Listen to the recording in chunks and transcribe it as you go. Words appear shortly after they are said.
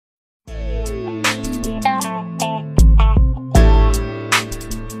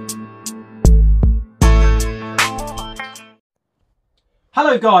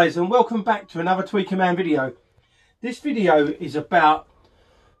Hello guys, and welcome back to another Tweaker Man video. This video is about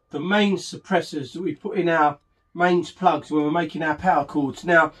the mains suppressors that we put in our mains plugs when we're making our power cords.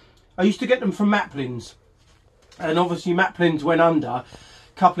 Now, I used to get them from Maplins, and obviously Maplins went under a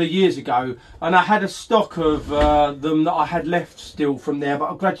couple of years ago, and I had a stock of them that I had left still from there,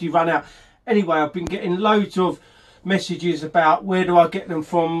 but I've gradually run out. Anyway, I've been getting loads of messages about where do I get them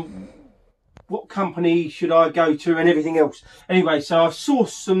from, what company should I go to, and everything else. Anyway, so I've sourced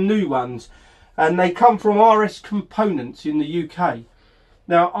some new ones, and they come from RS Components in the UK.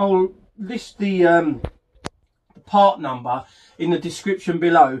 Now, I'll list the part number in the description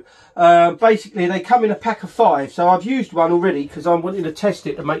below. Basically, they come in a pack of 5, so I've used one already because I wanted to test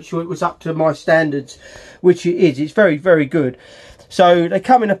it to make sure it was up to my standards, which it is. It's very, very good. So they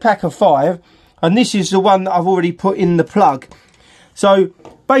come in a pack of 5, and this is the one that I've already put in the plug. So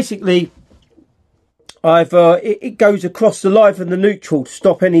basically, it goes across the live and the neutral to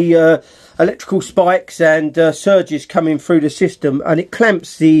stop any electrical spikes and surges coming through the system, and it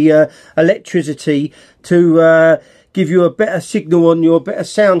clamps the electricity to give you a better signal on your better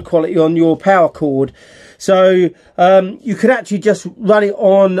sound quality on your power cord. So you could actually just run it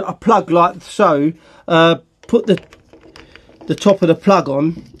on a plug like so, put the top of the plug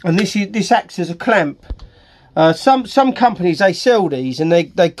on, and this acts as a clamp. Some companies, they sell these and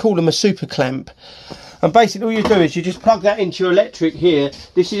they call them a super clamp. And basically all you do is you just plug that into your electric here.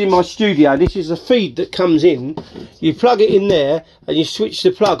 This is in my studio. This is a feed that comes in. You plug it in there and you switch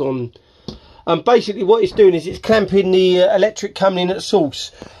the plug on. And basically what it's doing is it's clamping the electric coming in at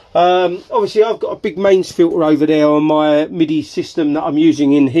source. Obviously I've got a big mains filter over there on my MIDI system that I'm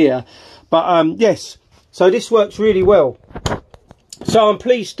using in here. But yes, so this works really well. So I'm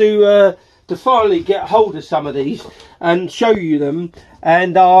pleased to finally get hold of some of these and show you them,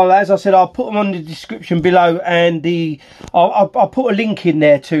 and as I said, I'll put them on the description below, and I'll put a link in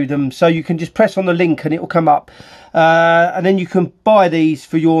there to them, so you can just press on the link and it will come up, and then you can buy these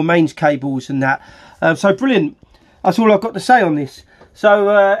for your mains cables and that. So brilliant. That's all I've got to say on this.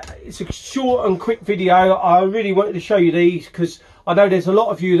 So it's a short and quick video. I really wanted to show you these because I know there's a lot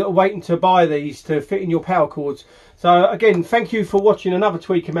of you that are waiting to buy these to fit in your power cords. So again, thank you for watching another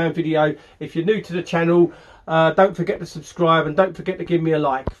Tweaker Man video. If you're new to the channel, don't forget to subscribe and don't forget to give me a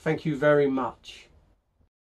like. Thank you very much.